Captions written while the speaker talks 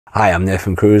Hi, I'm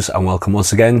Nathan Cruz and welcome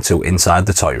once again to Inside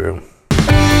the Toy Room.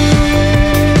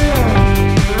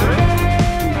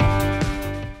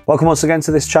 Welcome once again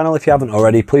to this channel. If you haven't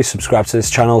already, please subscribe to this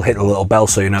channel, hit the little bell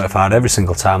so you're notified every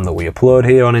single time that we upload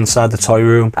here on Inside the Toy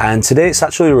Room. And today it's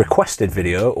actually a requested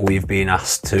video. We've been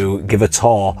asked to give a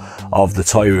tour of the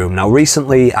toy room. Now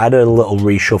recently I had a little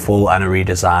reshuffle and a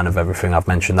redesign of everything. I've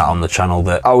mentioned that on the channel,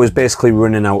 that I was basically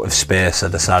running out of space. I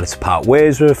decided to part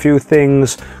ways with a few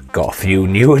things, got a few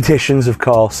new additions of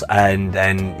course, and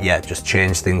then yeah, just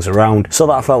changed things around so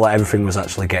that I felt like everything was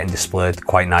actually getting displayed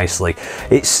quite nicely.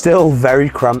 It's still very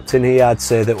cramped in here. I'd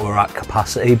say that we're at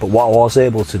capacity, but what I was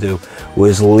able to do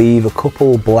was leave a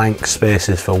couple blank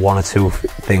spaces for one or two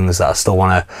things that I still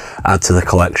want to add to the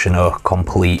collection or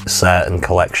complete certain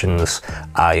collections,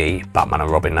 i.e. Batman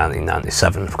and Robin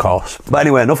 1997 of course. But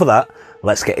anyway, enough of that.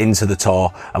 Let's get into the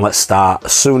tour and let's start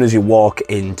as soon as you walk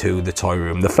into the toy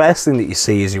room. The first thing that you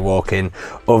see as you walk in,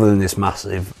 other than this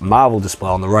massive Marvel display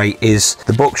on the right, is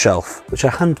the bookshelf, which I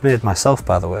handmade myself,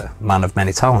 by the way, man of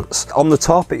many talents. On the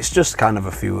top, it's just kind of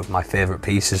a few of my favourite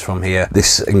pieces from here.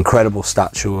 This incredible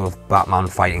statue of Batman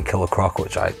fighting Killer Croc,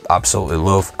 which I absolutely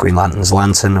love. Green Lantern's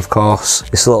lantern, of course.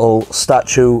 This little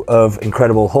statue of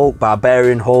Incredible Hulk,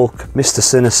 Barbarian Hulk, Mr.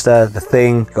 Sinister, The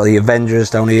Thing. Got the Avengers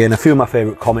down here and a few of my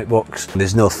favourite comic books.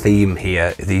 There's no theme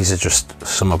here. These are just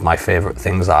some of my favourite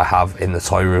things that I have in the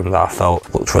toy room that I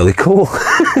felt looked really cool.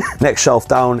 Next shelf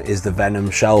down is the Venom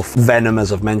shelf. Venom,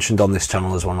 as I've mentioned on this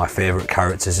channel, is one of my favourite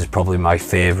characters. Is probably my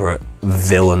favourite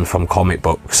villain from comic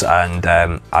books, and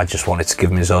I just wanted to give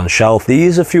him his own shelf.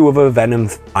 There's a few other Venom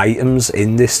items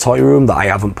in this toy room that I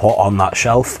haven't put on that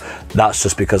shelf. That's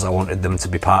just because I wanted them to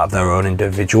be part of their own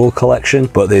individual collection.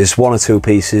 But there's one or two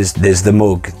pieces. There's the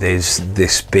mug, there's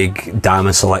this big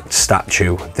Diamond Select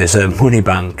statue, there's a money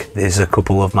bank, there's a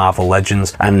couple of Marvel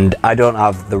Legends, and I don't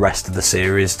have the rest of the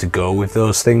series to go with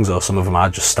those things, or some of them are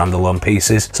just standalone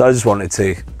pieces. So I just wanted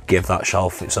to give that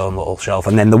shelf its own little shelf.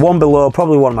 And then the one below,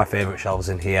 probably one of my favourite shelves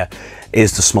in here,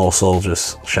 is the Small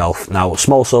Soldiers shelf. Now,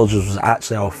 Small Soldiers was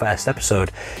actually our first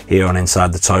episode here on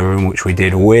Inside the Toy Room, which we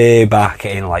did way back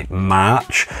in like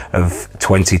March of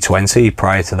 2020,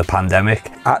 prior to the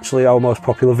pandemic. Actually our most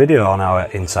popular video on our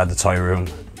Inside the Toy Room.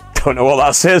 Don't know what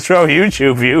that says for our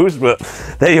YouTube views, but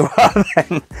there you are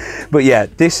then. But yeah,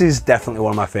 this is definitely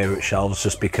one of my favourite shelves,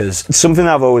 just because something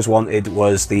I've always wanted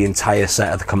was the entire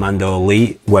set of the Commando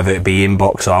Elite, whether it be in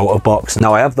box or out of box.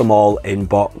 Now I have them all in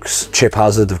box. Chip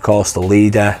Hazard, of course, the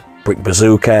leader, Brick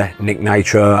Bazooka, Nick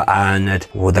Nitro, and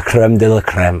the creme de la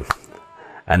creme,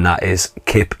 and that is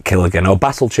Kip Killigan, or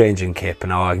Battle Changing Kip.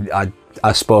 Now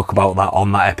I spoke about that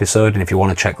on that episode, and if you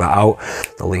want to check that out,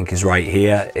 the link is right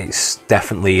here. It's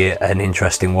definitely an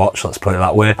interesting watch, let's put it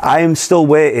that way. I am still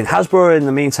waiting. Hasbro in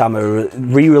the meantime are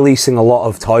re-releasing a lot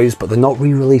of toys, but they're not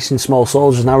re-releasing Small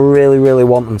Soldiers, and I really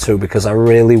want them to, because I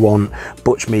really want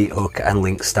Butch Meathook and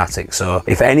Link Static. So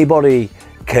if anybody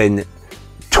can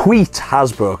tweet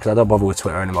Hasbro, because I don't bother with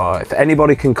Twitter anymore, if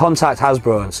anybody can contact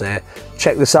Hasbro and say,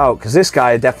 check this out, because this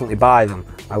guy would definitely buy them,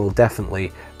 I will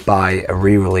definitely buy a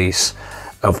re-release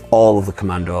of all of the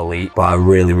Commando Elite, but I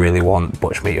really want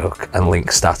Butch Meathook and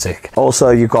Link Static. Also,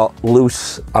 you've got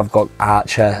loose, I've got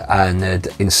Archer and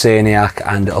Insaniac,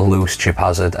 and a loose Chip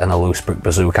Hazard and a loose Brick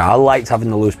Bazooka. I liked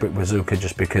having the loose Brick Bazooka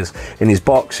just because in his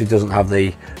box he doesn't have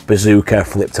the bazooka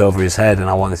flipped over his head, and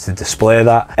I wanted to display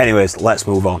that. Anyways, let's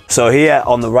move on. So here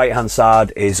on the right hand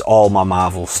side is all my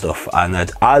Marvel stuff,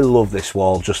 and I love this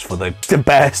wall just for the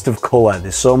best of colour.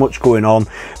 There's so much going on.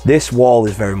 This wall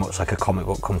is very much like a comic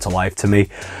book come to life to me.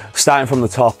 Starting from the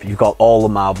top, you've got all the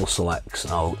Marvel Selects.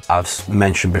 Now, I've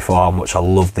mentioned before how much I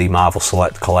love the Marvel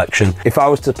Select collection. If I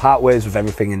was to part ways with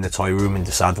everything in the toy room and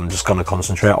decide I'm just going to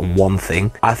concentrate on one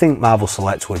thing, I think Marvel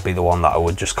Select would be the one that I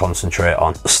would just concentrate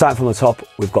on. Starting from the top,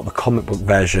 we've got the comic book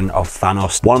version of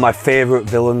Thanos. One of my favourite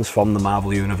villains from the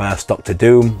Marvel Universe, Doctor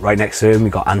Doom. Right next to him,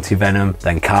 we've got Anti-Venom,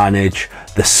 then Carnage.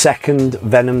 The second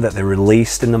Venom that they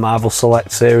released in the Marvel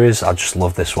Select series, I just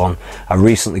love this one. I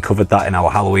recently covered that in our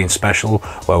Halloween special,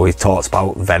 where we talked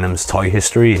about Venom's toy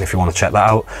history, and if you want to check that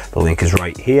out, the link is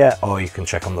right here, or you can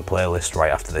check on the playlist right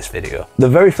after this video. The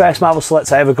very first Marvel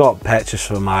Select I ever got purchased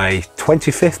for my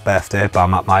 25th birthday by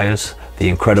Matt Myers, the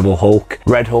Incredible Hulk.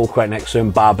 Red Hulk right next to him,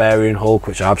 Barbarian Hulk,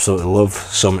 which I absolutely love,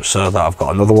 so much so that I've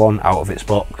got another one out of its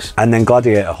box, and then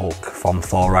Gladiator Hulk from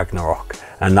Thor Ragnarok.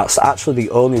 And that's actually the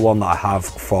only one that I have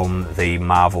from the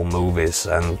Marvel movies,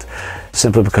 and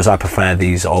simply because I prefer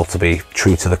these all to be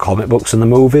true to the comic books and the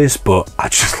movies, but I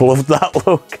just loved that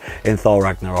look in Thor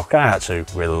Ragnarok. I actually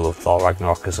really love Thor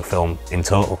Ragnarok as a film in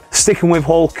total. Sticking with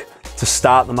Hulk, To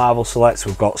start the Marvel Selects,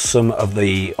 we've got some of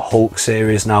the Hulk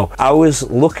series. Now, I was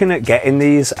looking at getting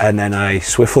these and then I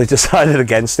swiftly decided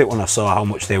against it when I saw how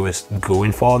much they was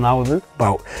going for now.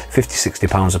 About 50-60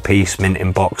 pounds a piece, mint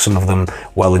in box, some of them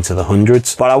well into the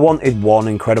hundreds. But I wanted one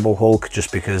Incredible Hulk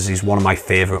just because he's one of my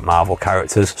favourite Marvel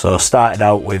characters. So I started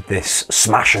out with this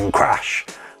Smash and Crash.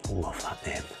 Love that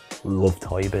name. Love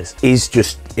Toy Biz. He's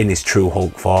just in his true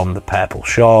Hulk form, the purple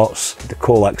shorts, the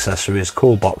cool accessories,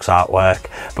 cool box artwork.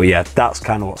 But yeah, that's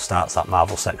kind of what starts that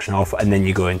Marvel section off. And then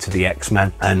you go into the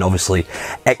X-Men, and obviously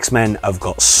X-Men have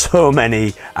got so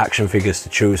many action figures to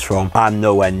choose from. I'm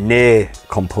nowhere near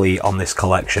complete on this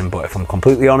collection, but if I'm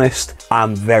completely honest,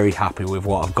 I'm very happy with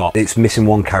what I've got. It's missing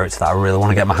one character that I really want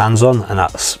to get my hands on, and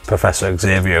that's Professor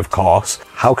Xavier, of course.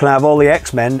 How can I have all the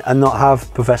X-Men and not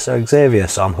have Professor Xavier?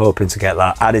 So I'm hoping to get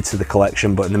that added to the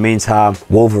collection. But in the meantime,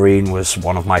 Wolverine was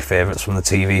one of my favorites from the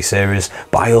TV series,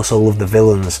 but I also love the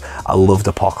villains. I loved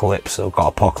Apocalypse. So I've got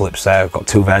Apocalypse there. I've got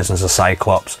two versions of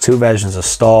Cyclops, two versions of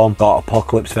Storm. Got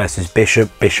Apocalypse versus Bishop.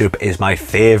 Bishop is my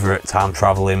favorite time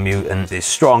traveling mutant. He's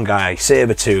strong guy,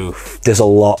 Sabretooth. There's a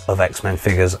lot of X-Men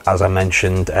figures, as I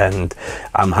mentioned, and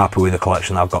I'm happy with the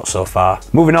collection that I've got so far.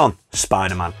 Moving on,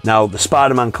 Spider-Man. Now, the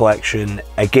Spider-Man collection,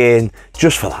 again,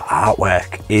 just for the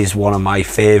artwork, is one of my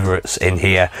favorites in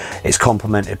here. It's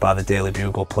complemented by the Daily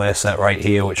Bugle playset right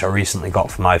here, which I recently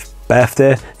got for my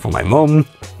birthday from my mum.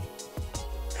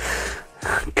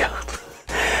 God.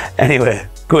 Anyway,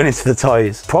 going into the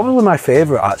toys, probably my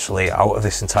favourite actually out of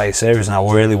this entire series, and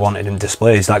I really wanted him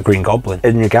displayed, is that Green Goblin.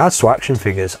 In regards to action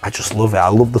figures, I just love it. I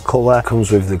love the colour. It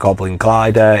comes with the Goblin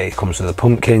glider, it comes with the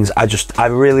pumpkins. I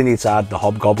really need to add the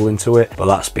Hobgoblin to it, but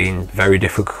that's been very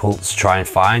difficult to try and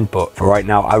find. But for right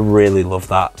now, I really love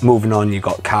that. Moving on, you've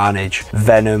got Carnage,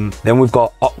 Venom, then we've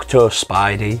got Octo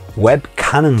Spidey, Web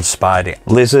Cannon Spidey,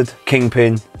 Lizard,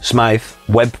 Kingpin, Smythe,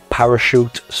 Web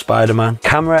Parachute Spider-Man,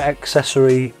 Camera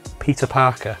Accessory Peter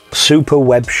Parker, Super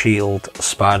Web Shield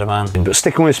Spider-Man. But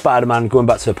sticking with Spider-Man, going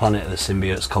back to the Planet of the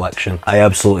Symbiotes collection, I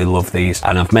absolutely love these,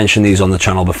 and I've mentioned these on the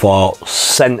channel before.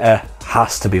 Center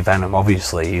has to be Venom,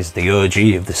 obviously. He's the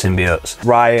OG of the symbiotes.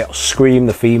 Riot, Scream,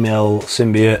 the female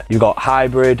symbiote. You've got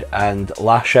Hybrid and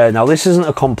Lasher. Now, this isn't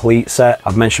a complete set.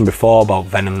 I've mentioned before about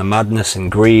Venom the Madness in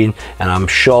green, and I'm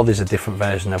sure there's a different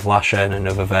version of Lasher and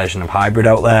another version of Hybrid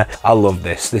out there. I love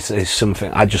this. This is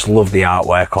something, I just love the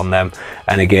artwork on them.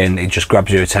 And again, it just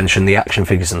grabs your attention. The action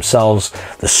figures themselves,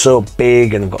 they're so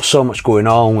big and they've got so much going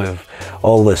on with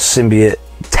all the symbiote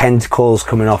tentacles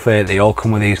coming off it. They all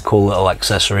come with these cool little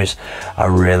accessories. I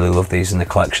really love these in the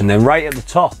collection. Then right at the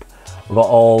top, I've got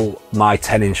all my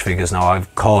 10-inch figures now. I,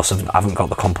 of course, haven't got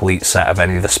the complete set of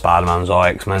any of the Spider-Mans or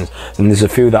X-Men's, and there's a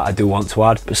few that I do want to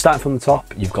add. But starting from the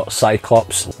top, you've got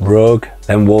Cyclops, Rogue,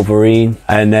 then Wolverine,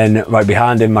 and then right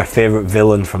behind him, my favourite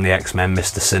villain from the X-Men,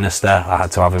 Mr. Sinister. I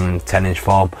had to have him in 10-inch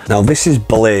form. Now, this is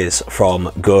Blaze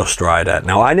from Ghost Rider.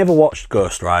 Now, I never watched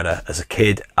Ghost Rider as a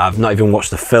kid. I've not even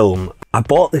watched the film. I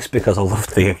bought this because I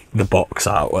loved the box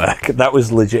artwork. That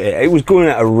was legit. It was going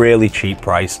at a really cheap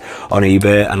price on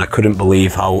eBay, and I couldn't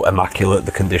believe how immaculate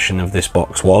the condition of this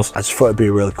box was. I just thought it'd be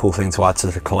a really cool thing to add to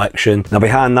the collection. Now,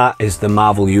 behind that is the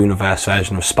Marvel Universe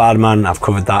version of Spider-Man. I've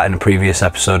covered that in a previous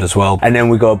episode as well. And then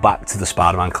we go back to the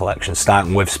Spider-Man collection,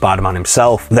 starting with Spider-Man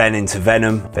himself, then into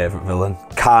Venom, favourite villain,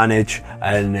 Carnage,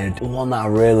 and then one that I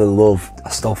really love, I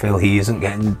still feel he isn't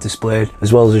getting displayed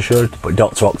as well as he should, but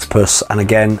Dr. Octopus. And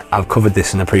again, I've covered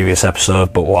this in a previous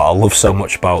episode, but what I love so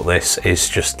much about this is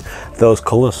just those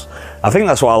colours. I think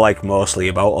that's what I like mostly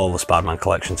about all the Spider-Man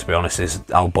collection, to be honest, is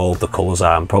how bold the colours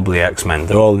are, and probably X-Men.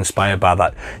 They're all inspired by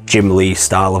that Jim Lee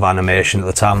style of animation at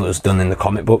the time that was done in the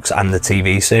comic books and the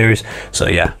TV series. So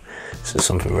yeah, this is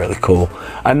something really cool.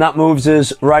 And that moves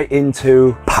us right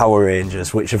into Power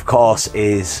Rangers, which of course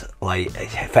is like,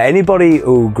 for anybody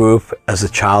who grew up as a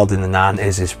child in the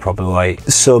 90s, is probably like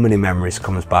so many memories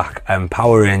comes back. And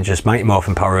Power Rangers, Mighty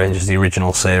Morphin Power Rangers, the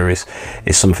original series,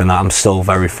 is something that I'm still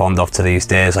very fond of to these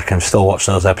days. I can still watch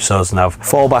those episodes and I've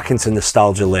fall back into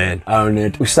nostalgia lane.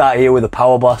 And we start here with a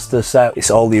Power Blaster set. It's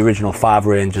all the original 5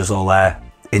 Rangers, all their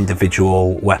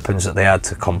individual weapons that they had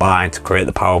to combine to create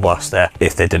the Power Blaster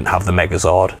if they didn't have the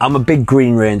Megazord. I'm a big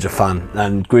Green Ranger fan,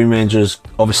 and Green Ranger's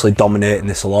obviously dominating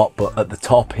this a lot, but at the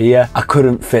top here, I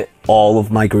couldn't fit all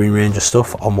of my Green Ranger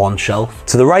stuff on one shelf.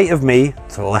 To the right of me,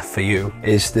 to the left for you,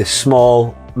 is this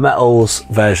small Metals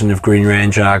version of Green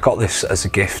Ranger. I got this as a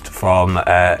gift from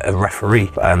a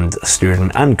referee and a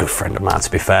student and good friend of mine,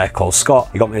 to be fair, called Scott.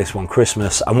 He got me this one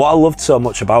Christmas, and what I loved so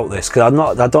much about this, because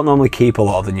I don't normally keep a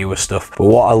lot of the newer stuff, but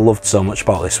what I loved so much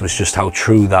about this was just how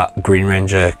true that Green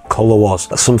Ranger colour was.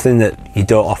 That's something that you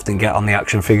don't often get on the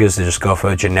action figures. They just go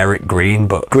for a generic green,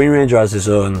 but Green Ranger has his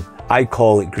own I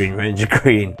call it Green Ranger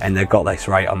Green, and they've got this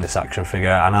right on this action figure,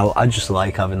 and I just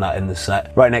like having that in the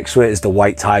set. Right next to it is the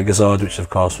White Tiger Zord, which of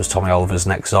course was Tommy Oliver's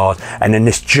next Zord, and then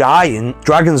this giant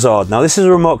Dragon Zord. Now this is a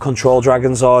remote control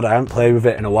Dragon Zord. I haven't played with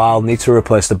it in a while. Need to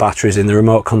replace the batteries in the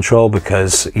remote control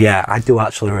because yeah, I do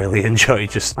actually really enjoy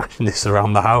just smashing this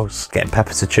around the house, getting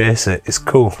Pepper to chase it. It's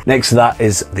cool. Next to that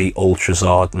is the Ultra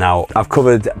Zord. Now I've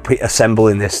covered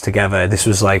assembling this together. This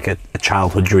was like a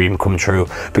childhood dream come true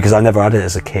because I never had it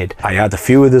as a kid. I had a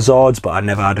few of the Zords, but I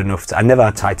never had enough. I never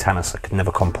had Titanus. I could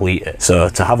never complete it. So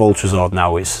to have Ultra Zord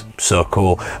now is so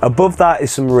cool. Above that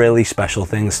is some really special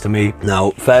things to me.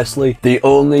 Now, firstly, the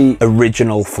only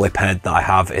original flip head that I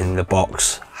have in the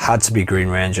box had to be Green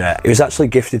Ranger. It was actually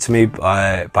gifted to me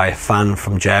by a fan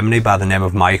from Germany by the name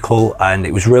of Michael, and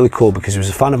it was really cool because he was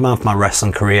a fan of mine for my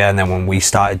wrestling career, and then when we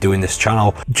started doing this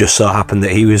channel, just so happened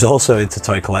that he was also into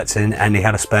toy collecting and he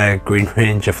had a spare Green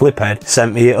Ranger flip head,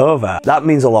 sent me it over. That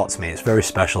means a lot to me. It's very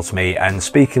special to me. And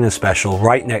speaking of special,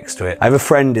 right next to it, I have a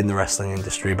friend in the wrestling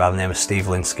industry by the name of Steve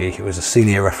Linsky, who was a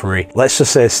senior referee. Let's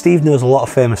just say Steve knows a lot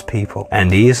of famous people,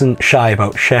 and he isn't shy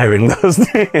about sharing those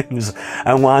names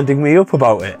and winding me up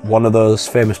about it. One of those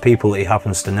famous people that he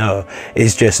happens to know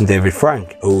is Jason David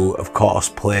Frank, who of course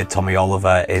played Tommy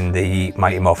Oliver in the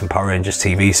Mighty Morphin Power Rangers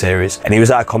TV series. And he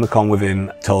was at a Comic-Con with him,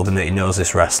 told him that he knows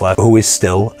this wrestler who is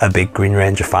still a big Green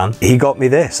Ranger fan. He got me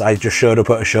this. I just showed up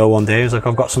at a show one day. He was like,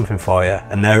 I've got something for you.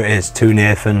 And there it is, to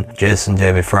Nathan, Jason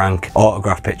David Frank,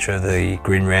 autographed picture of the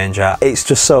Green Ranger. It's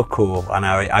just so cool, and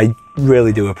I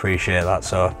really do appreciate that,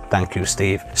 so thank you,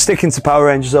 Steve. Sticking to Power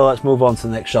Rangers though, let's move on to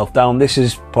the next shelf down. This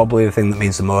is probably the thing that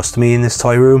means the most to me in this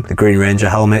toy room, the Green Ranger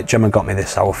helmet. Gemma got me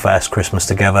this our first Christmas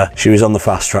together. She was on the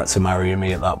fast track to marrying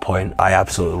me at that point. I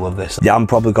absolutely love this. Yeah, I'm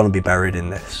probably going to be buried in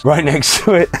this. Right next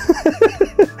to it.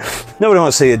 Nobody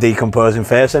wants to see a decomposing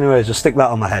face anyway, just stick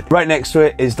that on my head. Right next to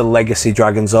it is the Legacy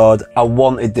Dragon Zord. I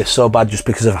wanted this so bad just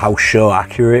because of how show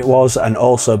accurate it was, and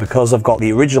also because I've got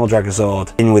the original Dragon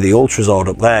Zord in with the Ultra Zord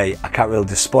up there, I can't really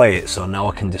display it, so now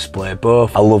I can display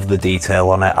both. I love the detail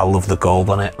on it, I love the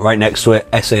gold on it. Right next to it,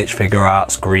 SH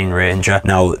Figuarts Green Ranger.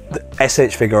 Now, the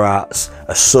SH Figuarts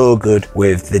are so good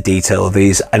with the detail of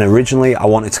these, and originally I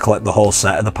wanted to collect the whole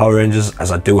set of the Power Rangers,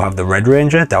 as I do have the Red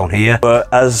Ranger down here,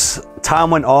 but as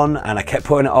time went on and I kept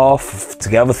putting it off to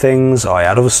get other things, or I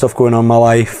had other stuff going on in my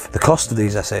life, the cost of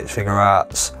these SH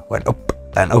Figuarts went up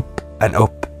and up and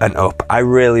up and up. I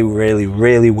really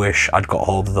wish I'd got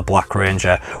hold of the Black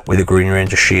Ranger with a Green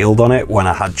Ranger shield on it when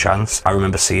I had chance. I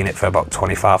remember seeing it for about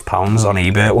 £25 on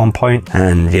eBay at one point,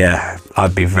 and yeah,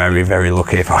 I'd be very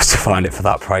lucky if I was to find it for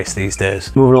that price these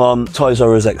days. Moving along, Toys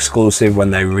R Us exclusive, when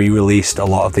they re-released a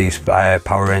lot of these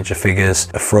Power Ranger figures,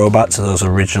 a throwback to those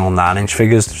original 9-inch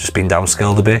figures. They've just been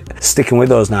downscaled a bit. Sticking with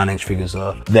those 9-inch figures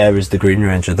though, there is the Green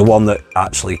Ranger, the one that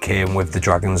actually came with the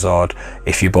Dragon Zord.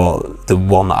 If you bought the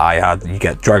one that I had, you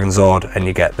get Dragon Zord and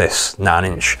you get this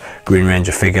 9-inch Green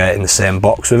Ranger figure in the same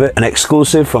box with it. An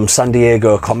exclusive from San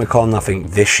Diego Comic-Con, I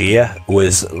think this year,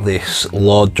 was this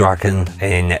Lord Dragon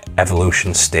in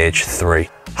Evolution Stage 3.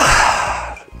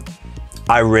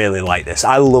 I really like this.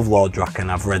 I love Lord Draken.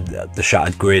 I've read the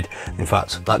Shattered Grid. In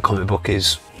fact, that comic book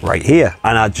is right here,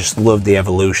 and I just love the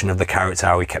evolution of the character,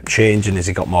 how he kept changing as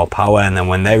he got more power. And then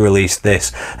when they released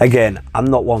this, again, I'm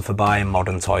not one for buying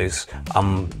modern toys,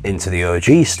 I'm into the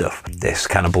OG stuff. This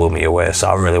kind of blew me away, so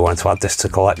I really wanted to add this to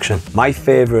collection. My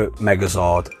favorite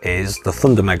Megazord is the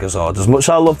Thunder Megazord. As much as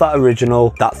I love that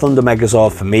original, that Thunder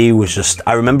Megazord for me was just,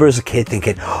 I remember as a kid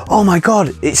thinking, oh my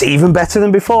god, it's even better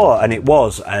than before, and it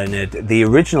was. And the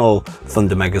original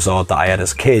Thunder Megazord that I had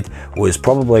as a kid was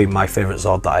probably my favorite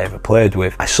Zord that I ever played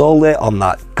with. I sold it on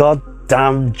that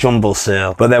goddamn jumble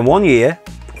sale. But then one year,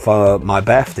 for my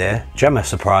birthday, Gemma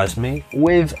surprised me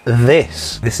with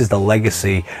this. This is the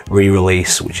Legacy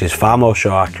re-release, which is far more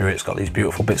show accurate. It's got these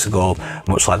beautiful bits of gold,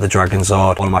 much like the Dragon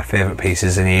Zord. One of my favourite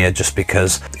pieces in here, just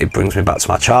because it brings me back to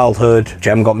my childhood.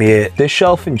 Gem got me it. This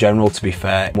shelf in general, to be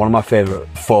fair, one of my favourite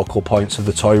focal points of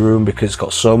the toy room, because it's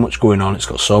got so much going on, it's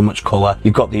got so much colour.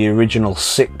 You've got the original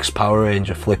 6 Power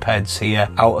Ranger flip heads here,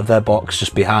 out of their box.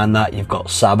 Just behind that, you've got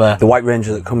Saba, the White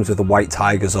Ranger that comes with the White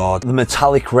Tiger Zord, the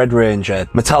metallic Red Ranger,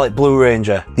 metallic Blue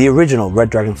Ranger, the original Red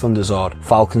Dragon Thunder Zord,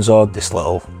 Falcon Zord, this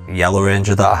little Yellow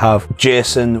Ranger that I have,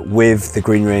 Jason with the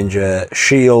Green Ranger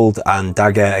shield and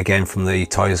dagger, again from the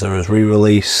Toys R Us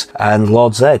re-release, and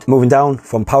Lord Zed. Moving down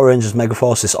from Power Rangers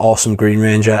Megaforce, this awesome Green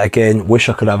Ranger. Again, wish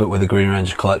I could have it with the Green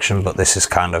Ranger collection, but this is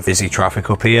kind of busy traffic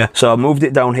up here. So I moved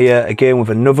it down here again with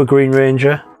another Green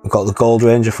Ranger. We've got the Gold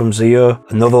Ranger from Zeo,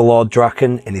 another Lord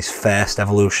Draken in his first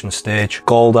evolution stage,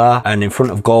 Goldar, and in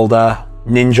front of Goldar,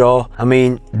 Ninja. I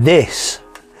mean, this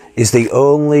is the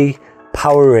only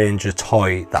Power Ranger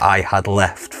toy that I had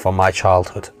left from my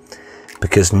childhood,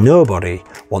 because nobody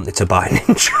wanted to buy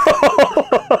Ninja.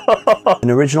 An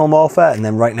original Morpher, and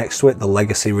then right next to it, the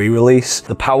Legacy re-release.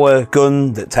 The power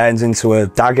gun that turns into a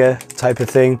dagger type of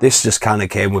thing. This just kind of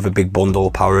came with a big bundle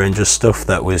of Power Rangers stuff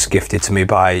that was gifted to me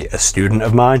by a student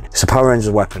of mine. It's a Power Rangers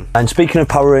weapon. And speaking of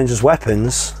Power Rangers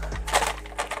weapons,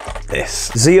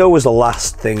 this. Zeo was the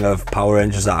last thing of Power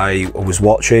Rangers that I was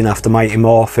watching after Mighty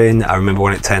Morphin. I remember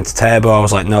when it turned to Turbo, I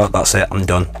was like, no, that's it, I'm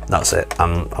done. That's it,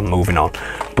 I'm moving on.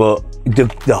 But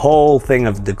the whole thing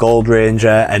of the Gold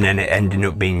Ranger, and then it ended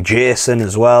up being Jason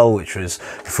as well, which was a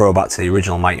throwback to the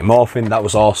original Mighty Morphin. That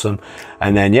was awesome.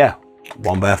 And then, yeah,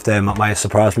 one birthday, Matt Myers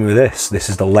surprised me with this. This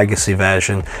is the Legacy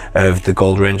version of the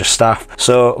Gold Ranger staff.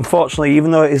 So unfortunately,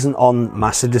 even though it isn't on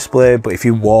massive display, but if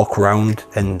you walk around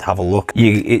and have a look,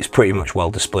 it's pretty much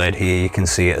well displayed here. You can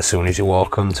see it as soon as you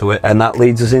walk onto it. And that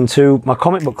leads us into my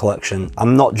comic book collection.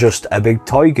 I'm not just a big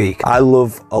toy geek. I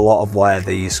love a lot of where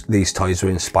these toys are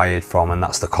inspired from, and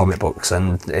that's the comic books.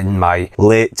 And in my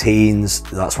late teens,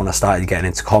 that's when I started getting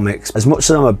into comics. As much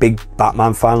as I'm a big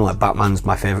Batman fan, like Batman's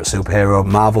my favorite superhero,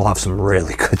 Marvel have some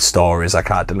really good stories, I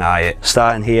can't deny it.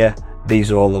 Starting here,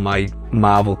 these are all of my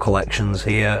Marvel collections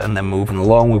here, and then moving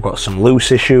along, we've got some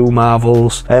loose issue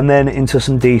Marvels, and then into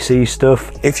some DC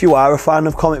stuff. If you are a fan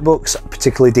of comic books,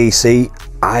 particularly DC,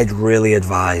 I'd really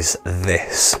advise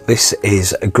this. This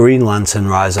is Green Lantern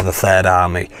Rise of the Third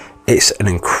Army. It's an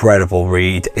incredible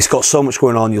read. It's got so much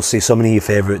going on. You'll see so many of your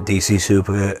favourite DC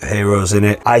superheroes in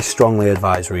it. I strongly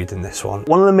advise reading this one.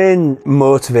 One of the main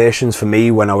motivations for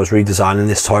me when I was redesigning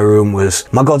this toy room was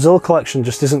my Godzilla collection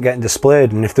just isn't getting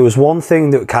displayed. And if there was one thing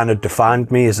that kind of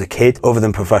defined me as a kid, other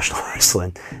than professional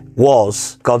wrestling,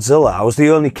 was Godzilla. I was the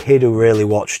only kid who really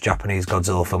watched Japanese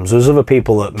Godzilla films. There was other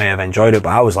people that may have enjoyed it, but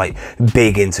I was like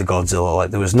big into Godzilla.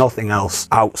 Like there was nothing else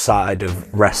outside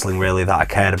of wrestling really that I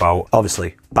cared about.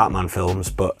 Obviously Batman films,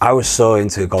 but I was so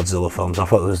into Godzilla films. I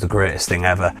thought it was the greatest thing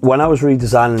ever. When I was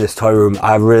redesigning this toy room,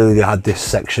 I really had this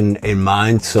section in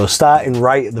mind. So starting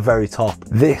right at the very top,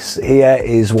 this here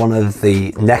is one of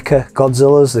the NECA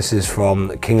Godzillas. This is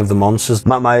from King of the Monsters.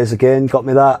 Matt Myers again got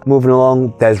me that. Moving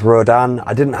along, there's Rodan.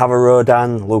 I didn't have a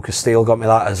Rodan. Lucas Steele got me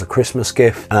that as a Christmas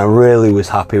gift, and I really was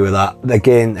happy with that.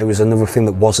 Again, it was another thing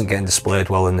that wasn't getting displayed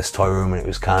well in this toy room, and it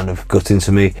was kind of gutting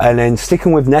to me. And then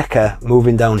sticking with NECA,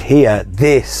 moving down here,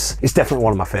 this is definitely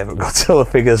one of my favourite Godzilla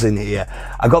figures in here.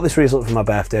 I got this recently for my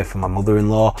birthday from my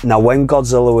mother-in-law. Now, when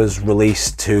Godzilla was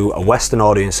released to a Western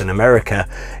audience in America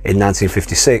in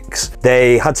 1956,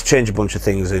 they had to change a bunch of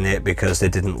things in it because they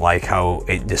didn't like how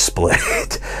it displayed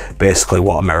basically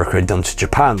what America had done to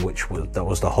Japan, that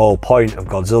was the whole point of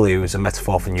Godzilla. It was a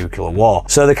metaphor for nuclear war.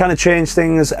 So they kind of changed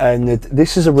things, and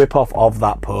this is a rip-off of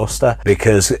that poster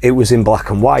because it was in black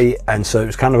and white, and so it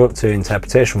was kind of up to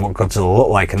interpretation what Godzilla looked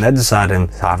like, and they're deciding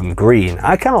to have him green.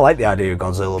 I kind of like the idea of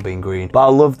Godzilla being green, but I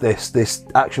love this. This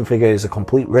action figure is a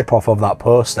complete rip-off of that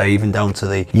poster, even down to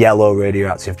the yellow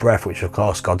radioactive breath, which of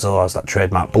course Godzilla has that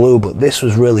trademark blue, but this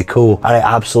was really cool. I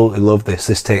absolutely love this.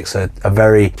 This takes a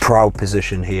very proud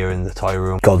position here in the toy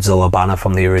room. Godzilla banner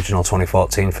from the original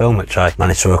 2014 film, which I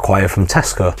managed to acquire from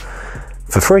Tesco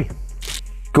for free.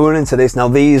 Going into this now,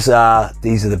 these are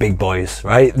the big boys,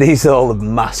 right? These are all the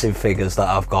massive figures that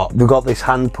I've got. We've got this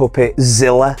hand puppet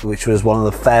Zilla, which was one of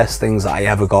the first things that I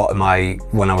ever got in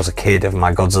when I was a kid of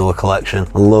my Godzilla collection.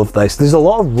 I love this. There's a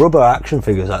lot of rubber action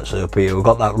figures actually up here. We've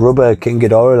got that rubber King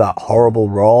Ghidorah, that horrible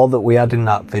roar that we had in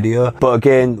that video. But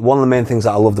again, one of the main things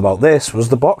that I loved about this was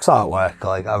the box artwork.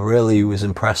 Like, I really was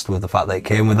impressed with the fact that it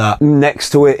came with that. Next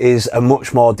to it is a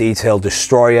much more detailed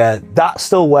Destroyer. That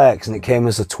still works, and it came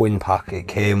as a twin pack. It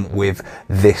came with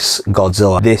this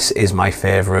Godzilla. This is my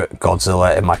favorite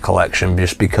Godzilla in my collection,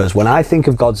 just because when I think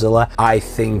of Godzilla, I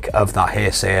think of that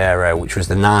Heisei era, which was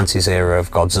the 90s era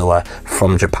of Godzilla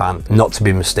from Japan, not to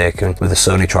be mistaken with the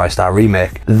Sony TriStar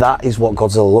remake. That is what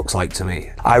Godzilla looks like to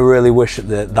me. I really wish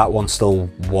that one still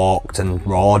walked and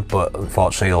roared, but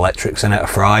unfortunately electrics in it are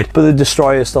fried. But the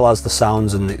Destroyer still has the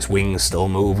sounds, and its wings still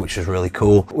move, which is really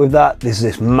cool. With that, there's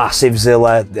this massive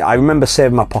Zilla. I remember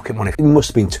saving my pocket money. It must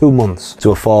have been 2 months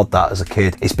to afford that as a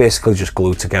kid. It's basically just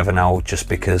glued together now, just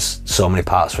because so many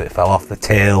parts of it fell off. The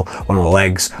tail, one of the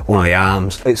legs, one of the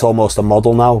arms. It's almost a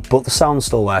model now, but the sound's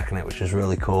still working it, which is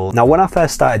really cool. Now, when I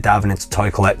first started diving into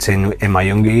toy collecting in my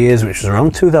younger years, which was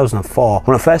around 2004,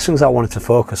 one of the first things I wanted to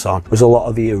focus on was a lot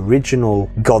of the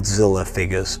original Godzilla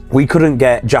figures. We couldn't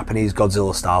get Japanese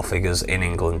Godzilla style figures in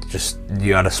England. Just,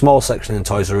 you had a small section in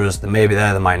Toys R Us, they may be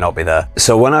there, they might not be there.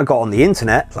 So when I got on the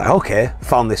internet, like, okay,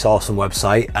 found this awesome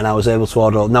website, and I was able to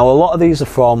order. Now, a lot of these are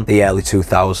from the early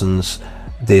 2000s.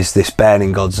 there's this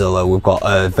burning Godzilla. We've got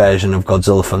a version of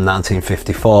Godzilla from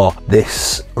 1954.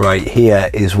 This right here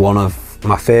is one of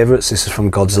my favourites. This is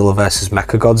from Godzilla vs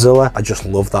Mechagodzilla. I just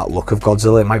love that look of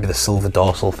Godzilla. It might be the silver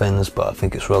dorsal fins, but I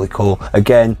think it's really cool.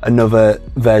 Again, another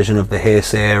version of the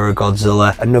Heisei era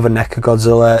Godzilla, another NECA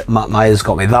Godzilla. Matt Myers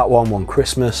got me that one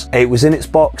Christmas. It was in its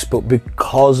box, but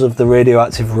because of the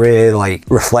radioactive ray like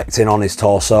reflecting on his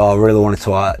torso, I really wanted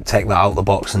to take that out of the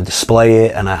box and display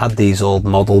it. And I had these old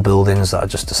model buildings that I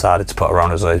just decided to put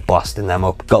around as I was blasting them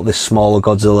up. Got this smaller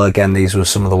Godzilla. Again, these were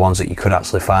some of the ones that you could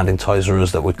actually find in Toys R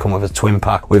Us that would come with a twin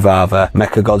pack with either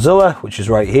Mechagodzilla, which is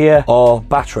right here, or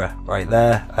Batra right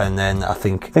there. And then I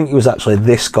think it was actually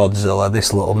this Godzilla,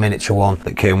 this little miniature one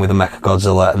that came with a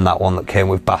Mechagodzilla, and that one that came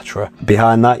with Batra.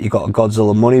 Behind that you got a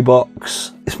Godzilla money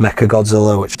box. It's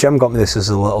Mechagodzilla, which Jem got me this as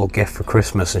a little gift for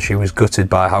Christmas, and she was gutted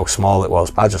by how small it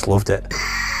was. I just loved it.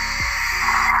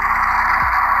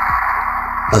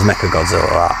 That's Mechagodzilla,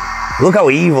 that. Look how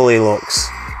evil he looks.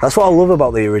 That's what I love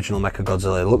about the original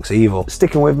Mechagodzilla, it looks evil.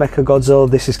 Sticking with Mechagodzilla,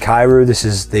 this is Kairo. This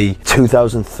is the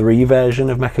 2003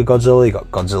 version of Mechagodzilla. You got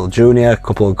Godzilla Jr., a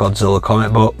couple of Godzilla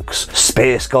comic books,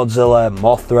 Space Godzilla,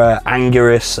 Mothra,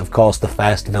 Anguirus, of course the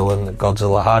first villain that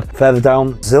Godzilla had. Further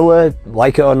down, Zilla,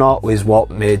 like it or not, was what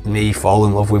made me fall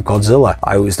in love with Godzilla.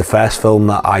 It was the first film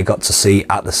that I got to see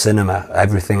at the cinema.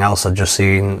 Everything else I'd just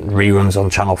seen reruns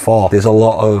on Channel 4. There's a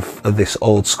lot of this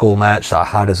old school merch that I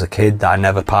had as a kid that I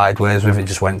never parted ways with. It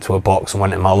just went to a box and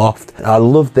went in my loft. I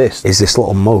love this, is this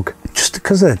little mug. Just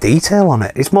because of the detail on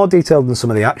it. It's more detailed than some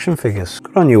of the action figures.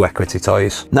 Good on you, Equity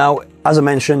Toys. Now, as I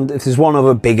mentioned, if there's one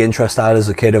other big interest I had as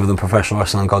a kid other than professional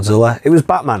wrestling and Godzilla, it was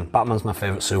Batman. Batman's my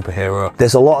favourite superhero.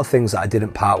 There's a lot of things that I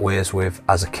didn't part ways with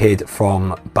as a kid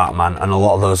from Batman, and a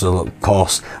lot of those are, of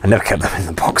course, I never kept them in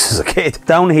the box as a kid.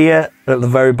 Down here, at the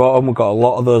very bottom, we've got a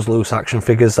lot of those loose action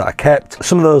figures that I kept.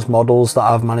 Some of those models that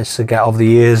I've managed to get over the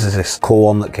years is this cool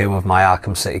one that came with my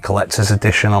Arkham City Collector's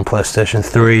Edition on PlayStation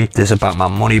 3. There's a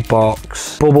Batman money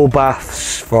box. Bubble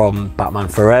baths from Batman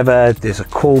Forever. There's a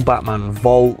cool Batman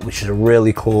vault, which is a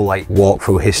really cool like walk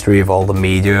through history of all the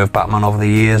media of Batman over the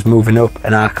years. Moving up,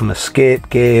 an Arkham Escape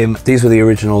game. These were the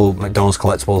original McDonald's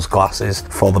collectibles glasses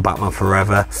for the Batman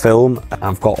Forever film.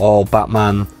 I've got all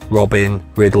Batman, Robin,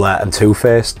 Riddler and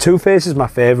Two-Face. Two-Face is my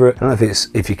favourite. I don't know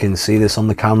if you can see this on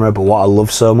the camera, but what I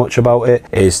love so much about it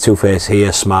is Two-Face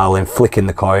here smiling, flicking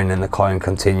the coin, and the coin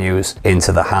continues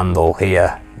into the handle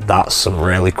here. That's some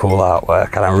really cool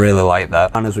artwork and I really like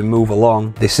that. And as we move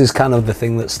along, this is kind of the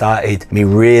thing that started me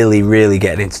really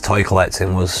getting into toy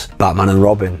collecting, was Batman and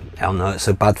Robin. I know it's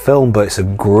a bad film, but it's a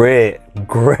great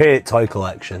toy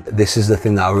collection. This is the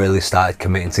thing that I really started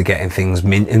committing to getting things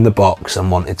mint in the box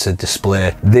and wanted to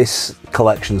display. This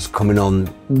collection's coming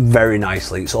on very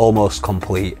nicely. It's almost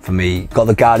complete for me. Got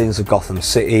the Guardians of Gotham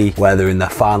City, where they're in their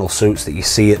final suits that you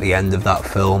see at the end of that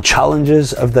film.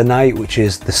 Challengers of the Night, which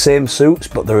is the same suits,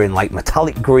 but they're in like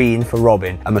metallic green for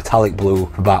Robin and metallic blue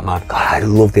for Batman. God, I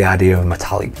love the idea of a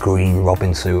metallic green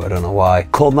Robin suit, I don't know why.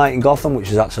 Cold Night in Gotham, which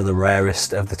is actually the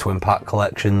rarest of the twin pack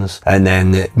collections. And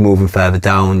then moving further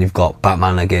down, you've got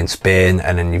Batman against Bane,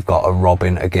 and then you've got a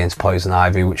Robin against Poison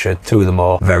Ivy, which are two of the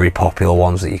more very popular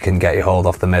ones that you can get your hold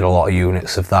off the mid. A lot of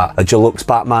units of that. A Deluxe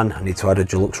Batman, I need to add a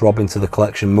Deluxe Robin to the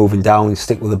collection. Moving down, you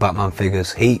stick with the Batman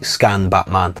figures. Heat Scan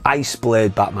Batman, Ice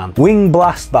Blade Batman, Wing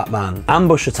Blast Batman,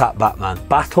 Ambush Attack Batman,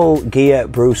 Battle Gear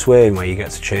Bruce Wayne, where you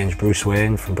get to change Bruce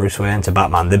Wayne from Bruce Wayne to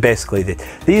Batman. They basically did.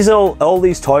 These all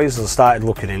these toys, I started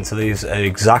looking into these, are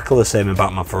exactly the same in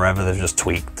Batman Forever. They've just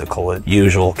tweaked the colour,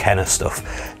 usual Kenner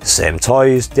stuff. Same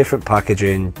toys, different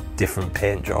packaging, different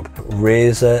paint job.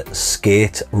 Razor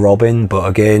Skate Robin, but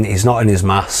again, he's not in his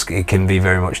mask. He can be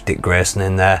very much Dick Grayson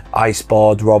in there.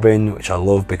 Iceboard Robin, which I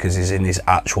love because he's in his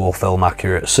actual film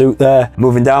accurate suit there.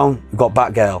 Moving down, we've got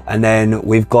Batgirl, and then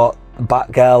we've got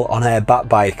Batgirl on her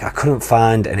Batbike. I couldn't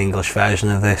find an English version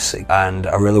of this, and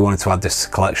I really wanted to add this to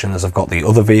the collection, as I've got the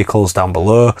other vehicles down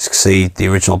below. As you can see, the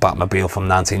original Batmobile from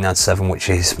 1997, which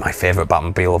is my favourite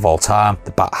Batmobile of all time.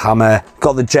 The Bat Hammer.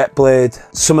 Got the Jet Blade.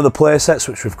 Some of the playsets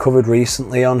which we've covered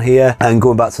recently on here. And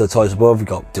going back to the toys above, we've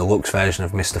got deluxe version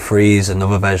of Mr. Freeze,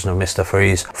 another version of Mr.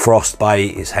 Freeze,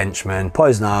 Frostbite, his henchman,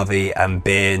 Poison Ivy and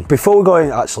Bane. Before we go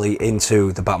actually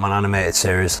into the Batman animated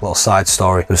series, a little side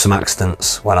story. There was some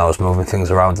accidents when I was moving moving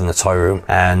things around in the toy room.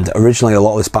 And originally a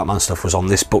lot of this Batman stuff was on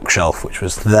this bookshelf, which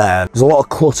was there. There's a lot of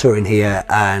clutter in here,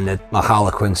 and my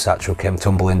Harlequin statue came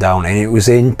tumbling down and it was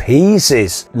in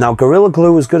pieces. Now Gorilla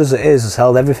Glue, as good as it is, has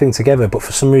held everything together, but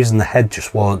for some reason the head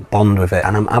just won't bond with it,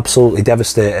 and I'm absolutely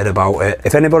devastated about it.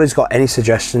 If anybody's got any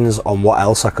suggestions on what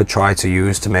else I could try to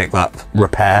use to make that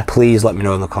repair, please let me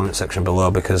know in the comment section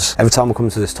below, because every time I come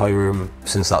to this toy room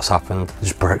since that's happened, it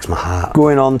just breaks my heart.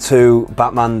 Going on to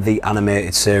Batman the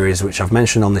Animated Series, which I've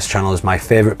mentioned on this channel is my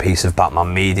favourite piece of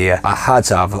Batman media. I had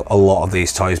to have a lot of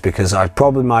these toys because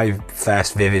my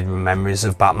first vivid memories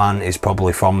of Batman is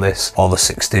probably from this or the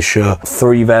 60s show.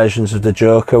 3 versions of the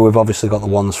Joker. We've obviously got the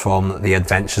ones from the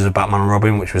Adventures of Batman and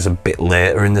Robin, which was a bit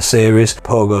later in the series.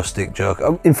 Pogo Stick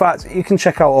Joker. In fact, you can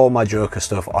check out all my Joker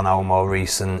stuff on our more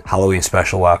recent Halloween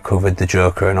special where I covered the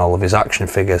Joker and all of his action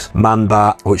figures.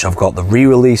 Man-Bat, which I've got the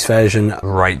re-release version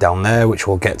right down there, which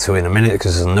we'll get to in a minute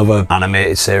because there's another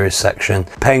animated series section.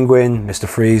 Penguin, Mr.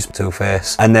 Freeze,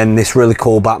 Two-Face, and then this really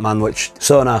cool Batman, which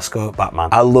Sonasco Batman.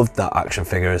 I loved that action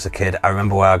figure as a kid. I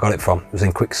remember where I got it from. It was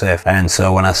in QuickSave, and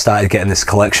so when I started getting this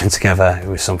collection together, it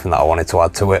was something that I wanted to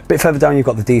add to it. A bit further down, you've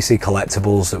got the DC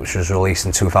Collectibles, which was released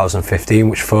in 2015,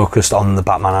 which focused on the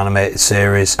Batman animated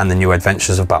series and the New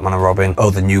Adventures of Batman and Robin,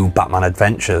 or the New Batman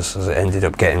Adventures as it ended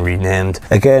up getting renamed.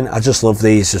 Again, I just love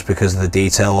these just because of the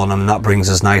detail on them. That brings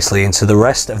us nicely into the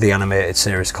rest of the animated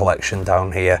series collection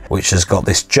down here, which has got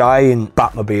this giant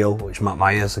Batmobile, which Matt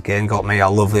Myers again got me. I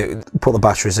love it. Put the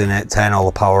batteries in it, turn all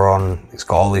the power on. It's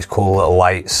got all these cool little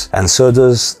lights, and so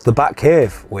does the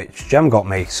Batcave, which Jem got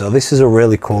me. So this is a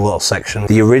really cool little section.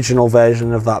 The original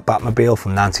version of that Batmobile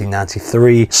from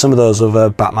 1993, some of those other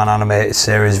Batman animated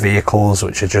series vehicles,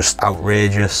 which are just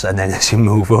outrageous, and then as you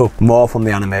move up, more from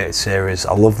the animated series.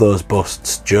 I love those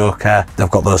busts. Joker, they've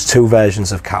got those 2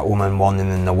 versions of Catwoman, one in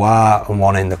the noir and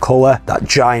one in the colour. That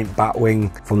giant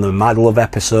Batwing from the Mad Love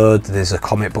episode, there's a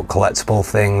comic book collectible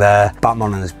thing there.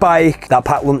 Batman on his bike, that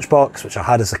Pat Lunchbox, which I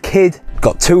had as a kid.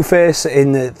 Got Two-Face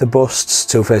in the busts.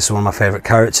 Two-Face is one of my favourite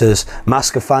characters.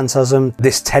 Mask of Phantasm,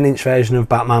 this 10-inch version of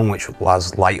Batman, which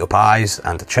has light up eyes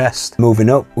and a chest.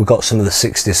 Moving up, we've got some of the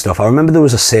 60s stuff. I remember there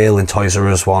was a sale in Toys R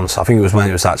Us once. I think it was when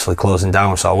it was actually closing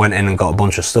down, so I went in and got a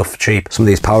bunch of stuff for cheap. Some of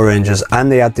these Power Rangers,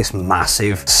 and they had this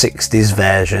massive 60s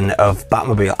version of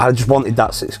Batmobile. I just wanted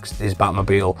that 60s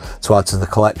Batmobile to add to the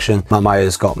collection. Matt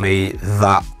Myers got me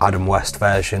that Adam West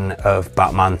version of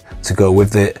Batman to go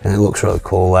with it, and it looks really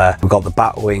cool there. We've got the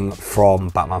Batwing from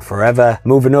Batman Forever.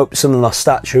 Moving up, some of the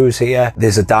statues here.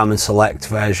 There's a Diamond Select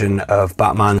version of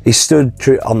Batman. He stood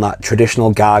on that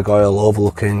traditional gargoyle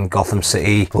overlooking Gotham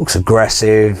City. Looks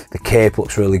aggressive. The cape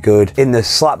looks really good. In the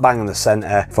slap bang in the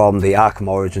center from the Arkham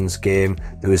Origins game,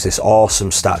 there was this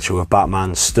awesome statue of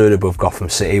Batman stood above Gotham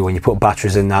City. When you put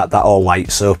batteries in that all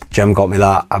lights up. Jem got me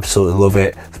that. Absolutely love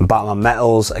it. From Batman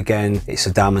Metals, again, it's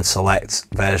a Diamond Select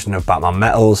version of Batman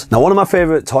Metals. Now, one of my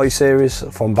favorite toy series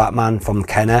from Batman from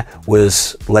Kenner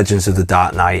was Legends of the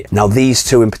Dark Knight. Now these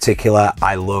 2 in particular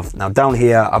I love. Now down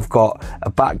here I've got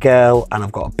a Batgirl and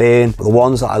I've got a Bane, but the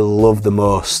ones that I love the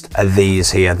most are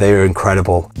these here. They're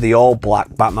incredible. The all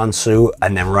black Batman suit,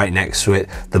 and then right next to it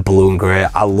the blue and grey.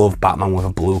 I love Batman with a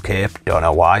blue cape, don't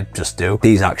know why, just do.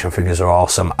 These action figures are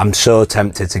awesome. I'm so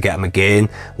tempted to get them again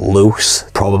loose,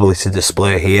 probably to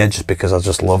display here, just because I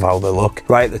just love how they look.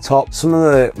 Right at the top, some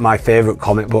of my favourite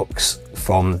comic books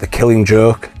from the Killing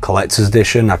Joke Collector's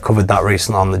Edition. I covered that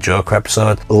recently on the Joker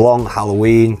episode. The Long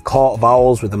Halloween, Court of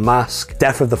Owls with the mask,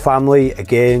 Death of the Family,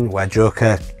 again, where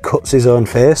Joker cuts his own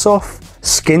face off,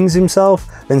 skins himself,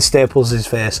 then staples his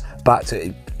face back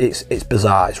to it's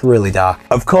bizarre, it's really dark.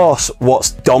 Of course,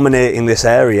 what's dominating this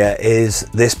area is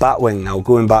this Batwing. Now,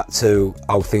 going back to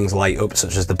how things light up,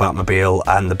 such as the Batmobile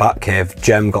and the Batcave,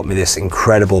 Jem got me this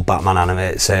incredible Batman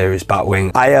animated series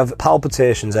Batwing. I have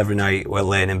palpitations every night while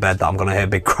laying in bed that I'm gonna hear a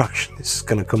big crash. This is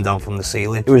gonna come down from the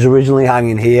ceiling. It was originally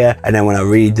hanging here, and then when I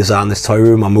redesigned this toy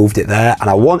room, I moved it there, and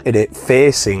I wanted it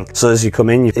facing, so as you come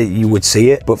in, you would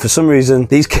see it. But for some reason,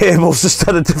 these cables just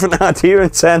had a different idea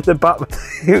and turned the Batman.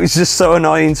 It was just so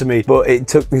annoying to me, but it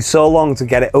took me so long to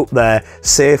get it up there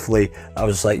safely. I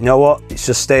was like, you know what, it's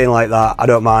just staying like that. I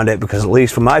don't mind it, because at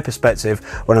least from my perspective,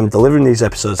 when I'm delivering these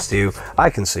episodes to you, I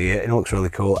can see it and it looks really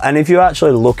cool. And if you're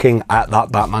actually looking at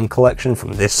that Batman collection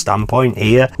from this standpoint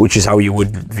here, which is how you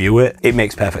would view it, it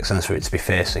makes perfect sense for it to be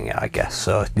facing it, I guess.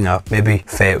 So, you know, maybe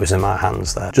fate was in my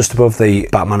hands there. Just above the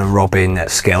Batman and Robin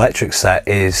Scalextric set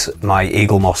is my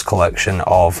Eaglemoss collection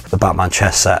of the Batman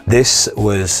chess set. This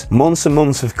was months and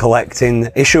months of collecting.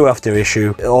 issue after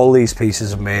issue. All these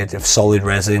pieces are made of solid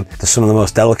resin. There's some of the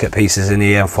most delicate pieces in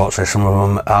here. Unfortunately, some of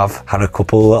them I've had a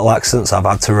couple of little accidents I've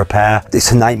had to repair.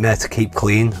 It's a nightmare to keep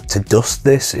clean. To dust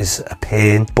this is a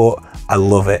pain, but I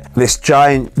love it. This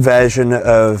giant version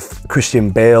of Christian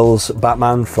Bale's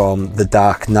Batman from The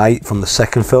Dark Knight, from the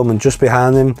second film, and just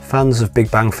behind him, fans of Big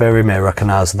Bang Theory may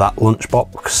recognise that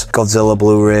lunchbox. Godzilla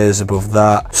Blu-rays above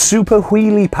that. Super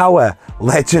Wheelie Power,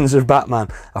 Legends of Batman.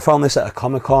 I found this at a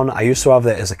Comic-Con. I used to have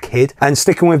it as a kid. And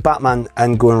sticking with Batman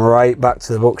and going right back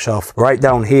to the bookshelf, right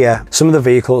down here, some of the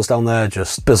vehicles down there are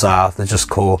just bizarre. They're just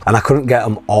cool. And I couldn't get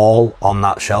them all on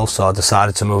that shelf, so I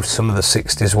decided to move some of the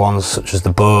 60s ones, such as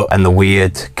the boat and the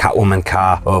weird Catwoman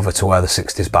car, over to where the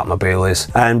 60s Batmobile is,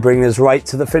 and bring us right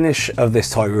to the finish of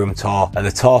this toy room tour. At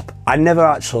the top, I never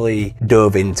actually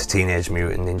dove into Teenage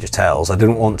Mutant Ninja Turtles. I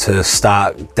didn't want to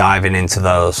start diving into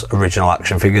those original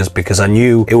action figures because I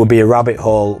knew it would be a rabbit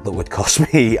hole that would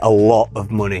cost me a lot of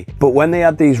money. But when they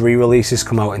had these re-releases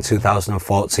come out in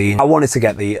 2014, I wanted to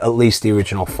get at least the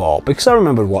original 4 because I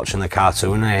remembered watching the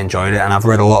cartoon and I enjoyed it, and I've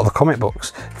read a lot of the comic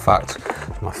books. In fact,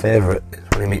 my favourite is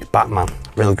when he meets Batman.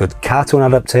 Really good. Cartoon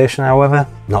adaptation, however,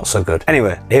 not so good.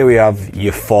 Anyway, here we have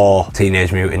your 4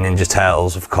 Teenage Mutant Ninja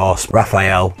Turtles, of course.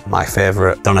 Raphael, my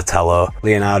favourite. Donatello,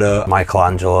 Leonardo,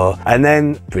 Michelangelo. And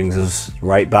then brings us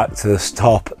right back to the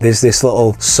top. There's this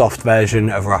little soft version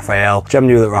of Raphael. Jem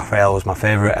knew that Raphael was my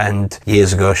favourite, and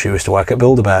years ago she used to work at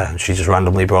Build-A-Bear, and she just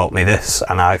randomly brought me this,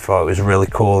 and I thought it was really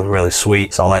cool and really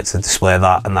sweet, so I like to display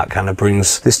that, and that kind of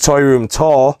brings this toy room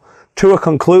tour to a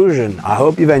conclusion. I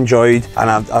hope you've enjoyed, and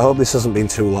I hope this hasn't been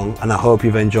too long, and I hope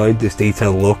you've enjoyed this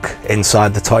detailed look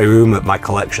inside the toy room at my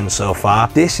collection so far.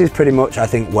 This is pretty much, I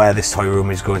think, where this toy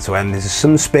room is going to end. There's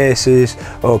some spaces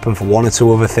open for 1 or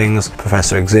 2 other things.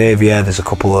 Professor Xavier, there's a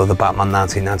couple of the Batman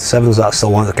 1997s that I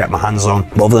still want to get my hands on.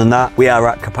 But other than that, we are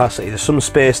at capacity. There's some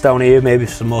space down here, maybe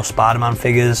some more Spider-Man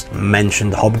figures.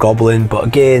 Mentioned Hobgoblin, but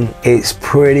again, it's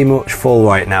pretty much full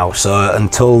right now. So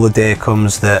until the day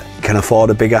comes that can afford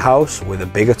a bigger house with a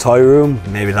bigger toy room,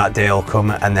 maybe that day will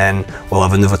come, and then we'll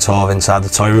have another tour inside the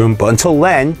toy room. But until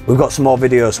then, we've got some more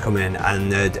videos coming,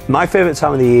 and my favourite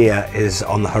time of the year is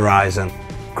on the horizon.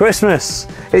 Christmas!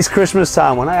 It's Christmas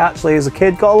time, when I actually as a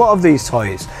kid got a lot of these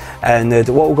toys. And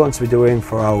what we're going to be doing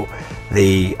throughout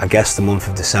I guess the month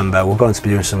of December, we're going to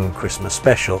be doing some Christmas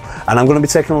special, and I'm going to be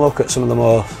taking a look at some of the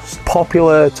most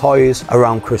popular toys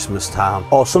around Christmas time,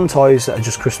 or some toys that are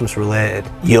just Christmas related.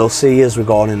 You'll see as we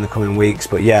go on in the coming weeks,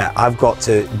 but yeah, I've got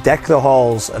to deck the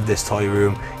halls of this toy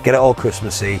room, get it all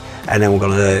Christmassy, and then we're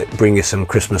going to bring you some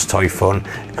Christmas toy fun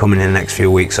coming in the next few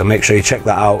weeks, so make sure you check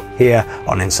that out here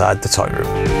on Inside the Toy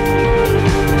Room.